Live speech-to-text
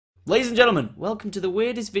Ladies and gentlemen, welcome to the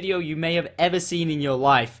weirdest video you may have ever seen in your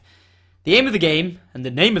life. The aim of the game, and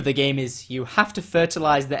the name of the game is you have to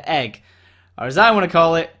fertilize the egg, or as I want to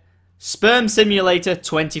call it, Sperm Simulator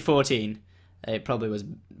 2014. It probably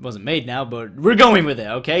wasn't made now, but we're going with it,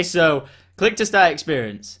 okay? So, click to start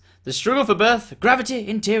experience. The struggle for birth, gravity,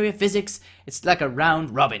 interior physics, it's like a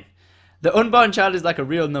round robin. The unborn child is like a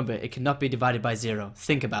real number, it cannot be divided by 0.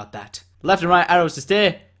 Think about that. Left and right arrows to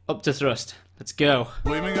steer, up to thrust. Let's go.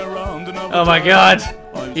 Oh my god!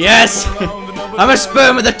 Yes! I'm a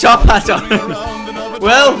sperm with a top hat on!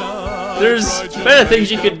 Well, there's better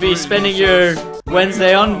things you could be spending your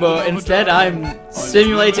Wednesday on, but instead I'm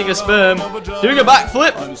simulating a sperm, doing a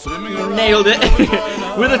backflip, nailed it,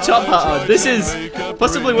 with a top hat on. This is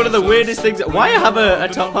possibly one of the weirdest things. Why I have a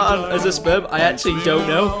top hat on as a sperm, I actually don't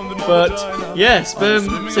know, but yeah,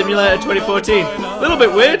 Sperm Simulator 2014. A little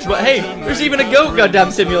bit weird, but hey, there's even a goat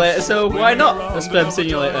goddamn simulator, so why not a sperm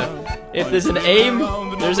simulator? If there's an aim,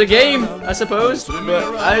 there's a game, I suppose,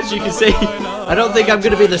 but as you can see, I don't think I'm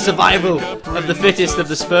going to be the survival of the fittest of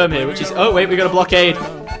the sperm here, which is, oh wait, we got a blockade.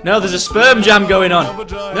 No, there's a sperm jam going on.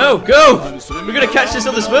 No, go! We're going to catch this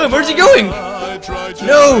other sperm. Where's he going?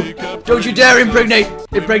 No! Don't you dare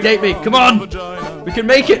impregnate me. Come on! We can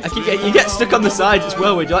make it. You get stuck on the sides as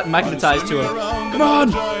well. We're like magnetized to him. Come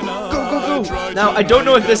on! Go! Now, I don't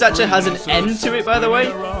know if this actually has an end to it, by the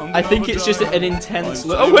way. I think it's just an intense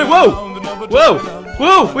look. Oh, wait,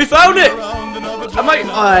 whoa! We found it!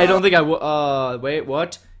 I don't think I wait,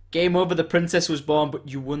 what? Game over, the princess was born, but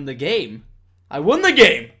you won the game. I won the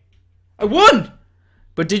game! I won!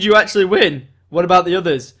 But did you actually win? What about the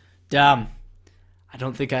others? Damn. I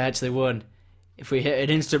don't think I actually won. If we hit an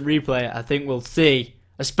instant replay, I think we'll see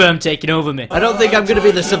a sperm taking over me. I don't think I'm going to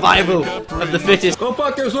be the survival of the fittest. Go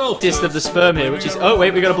fuck yourself! Fittest of the sperm here, which is... Oh,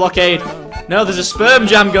 wait, we got a blockade. No, there's a sperm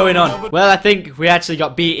jam going on. Well, I think we actually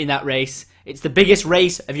got beat in that race. It's the biggest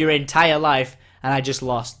race of your entire life, and I just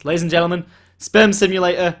lost. Ladies and gentlemen, Sperm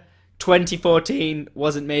Simulator 2014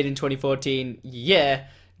 wasn't made in 2014. Yeah,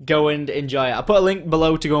 go and enjoy it. I'll put a link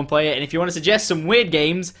below to go and play it, and if you want to suggest some weird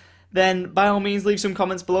games, then by all means leave some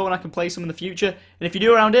comments below and I can play some in the future. And if you're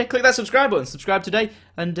new around here, click that subscribe button. Subscribe today.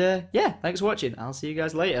 And yeah, thanks for watching. I'll see you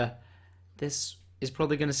guys later. This is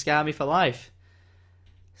probably going to scar me for life.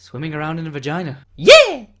 Swimming around in a vagina.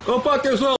 Yeah! Go fuck yourself!